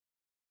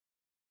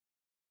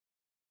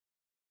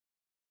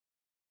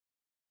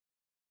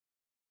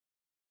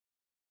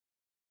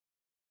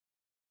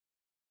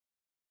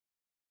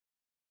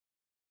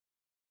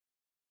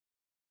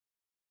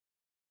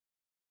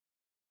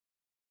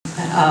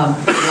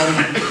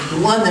The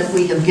one that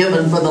we have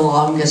given for the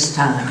longest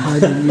time. I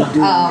don't know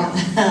how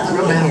to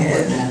put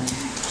that.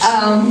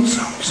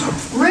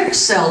 Rick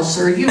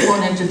Selcer, you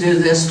wanted to do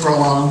this for a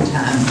long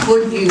time.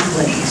 Would you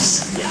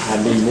please? Yeah,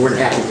 I'd be more than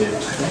happy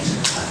to.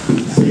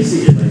 Stay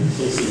seated, ladies.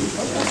 Stay seated.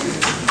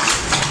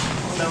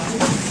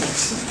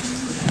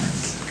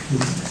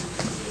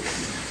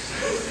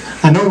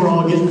 I know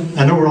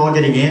we're all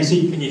getting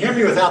antsy. Can you hear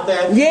me without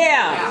that?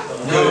 Yeah.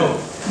 No.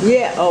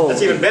 Yeah. Oh.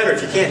 That's even better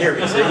if you can't hear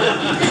me. See?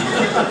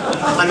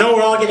 I know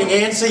we're all getting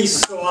antsy,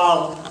 so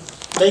I'll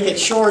make it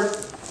short.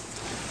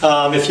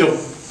 If you'll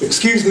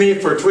excuse me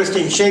for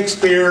twisting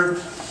Shakespeare,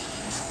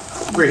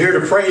 we're here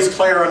to praise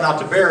Clara, not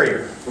to bury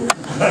her.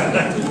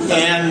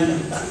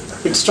 And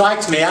it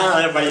strikes me, I don't know,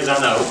 everybody's I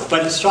know,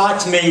 but it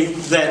strikes me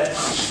that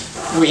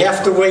we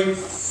have to wait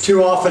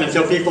too often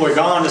until people are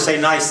gone to say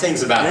nice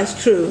things about it.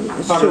 That's true.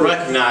 That's to true.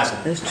 recognize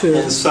them. That's true.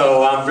 And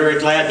so I'm very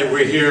glad that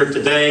we're here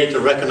today to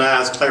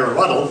recognize Clara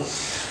Ruddell.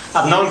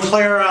 I've known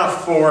Clara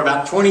for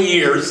about 20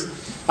 years. In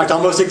fact,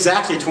 almost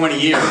exactly 20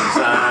 years.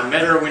 I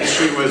met her when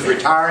she was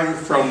retiring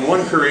from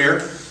one career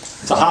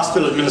as a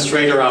hospital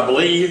administrator, I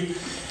believe,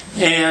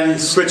 and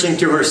switching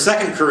to her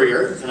second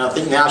career. And I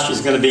think now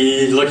she's going to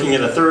be looking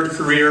at a third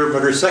career,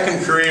 but her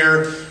second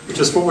career, which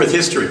is Fort Worth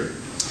history.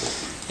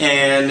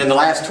 And in the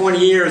last 20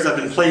 years, I've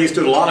been pleased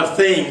to do a lot of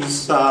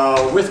things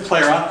with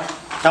Clara,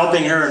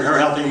 helping her and her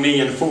helping me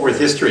in Fort Worth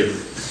history.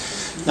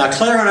 Now,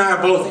 Clara and I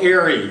are both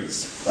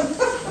Aries.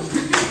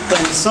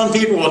 And some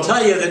people will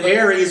tell you that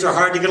Aries are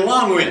hard to get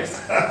along with.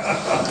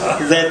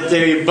 That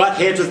they butt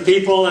heads with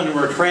people and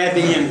we're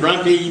crabby and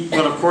grumpy.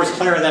 But of course,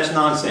 Clara, that's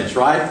nonsense,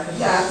 right?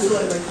 Yeah,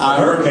 absolutely.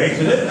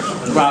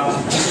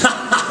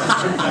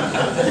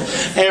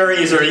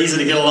 Aries are easy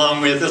to get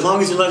along with as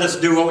long as you let us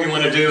do what we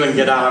want to do and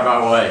get out of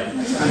our way.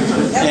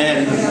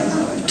 And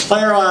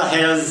Clara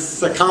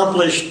has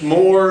accomplished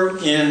more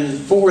in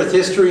Fort Worth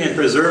history and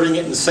preserving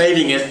it and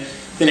saving it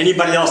than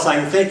anybody else I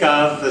can think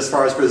of as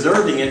far as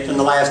preserving it in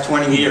the last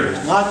 20 years.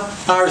 Not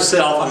by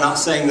herself, I'm not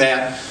saying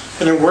that,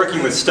 but in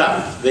working with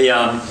stuff. The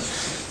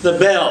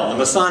bell, the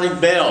Masonic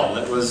bell,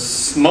 that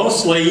was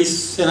mostly,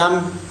 and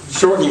I'm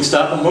shortening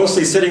stuff, but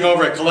mostly sitting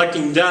over it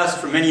collecting dust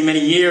for many,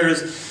 many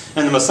years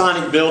in the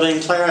Masonic building.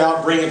 Clara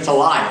helped bring it to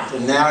light,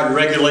 and now it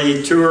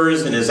regularly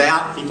tours and is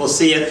out. People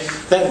see it.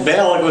 That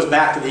bell goes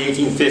back to the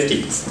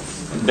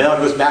 1850s. The bell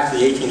goes back to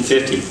the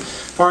 1850s.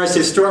 As far as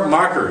historic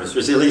markers,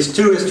 there's at least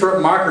 2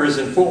 historic markers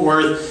in Fort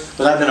Worth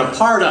that I've been a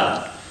part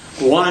of.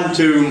 One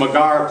to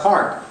Magar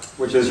Park,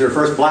 which is your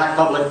first black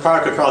public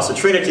park across the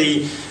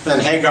Trinity, then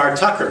Hagar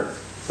Tucker,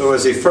 who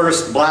was the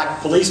first black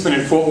policeman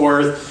in Fort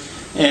Worth.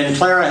 And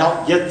Clara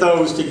helped get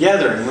those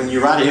together. And when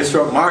you write a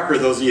historic marker,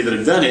 those of you that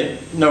have done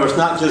it, no, it's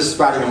not just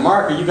writing a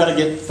marker. You've got to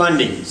get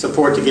funding,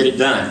 support to get it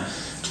done.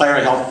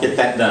 Clara helped get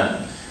that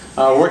done.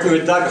 Working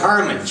with Doug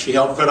Harmon, she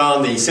helped put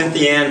on the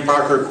Cynthia Ann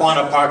Parker,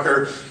 Quanah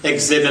Parker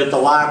exhibit at the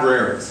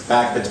library. In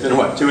fact, it's been,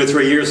 what, 2 or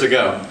 3 years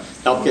ago.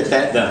 Helped get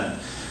that done.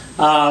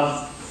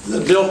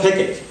 Bill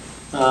Pickett,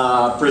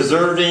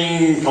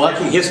 preserving,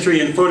 collecting history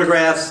and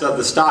photographs of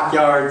the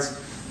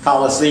Stockyards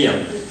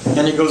Coliseum.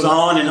 And it goes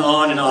on and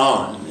on and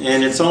on.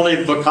 And it's only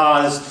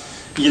because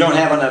you don't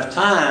have enough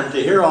time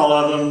to hear all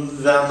of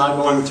them that I'm not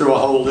going through a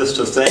whole list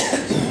of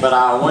things. But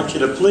I want you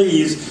to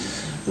please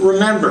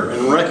remember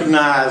and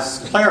recognize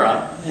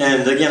Clara.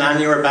 And again, I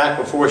knew her back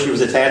before she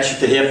was attached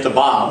to hip to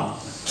Bob.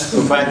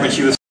 In fact, when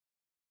she was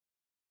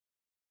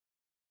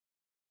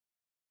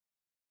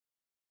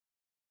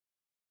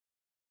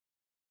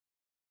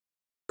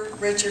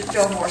Richard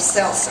Fillmore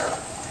Selcer,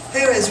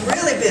 who has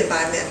really been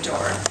my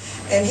mentor.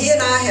 And he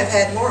and I have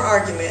had more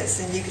arguments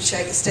than you could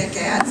shake a stick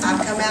at.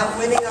 I've come out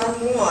winning on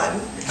one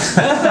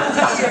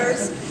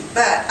years,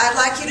 but I'd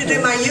like you to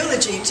do my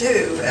eulogy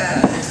too.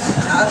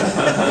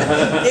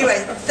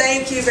 Anyway,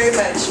 thank you very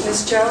much,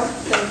 Ms. Joe.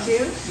 Thank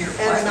you.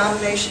 And the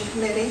nomination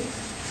committee.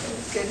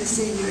 Good to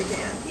see you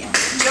again. Yeah.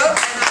 Joe,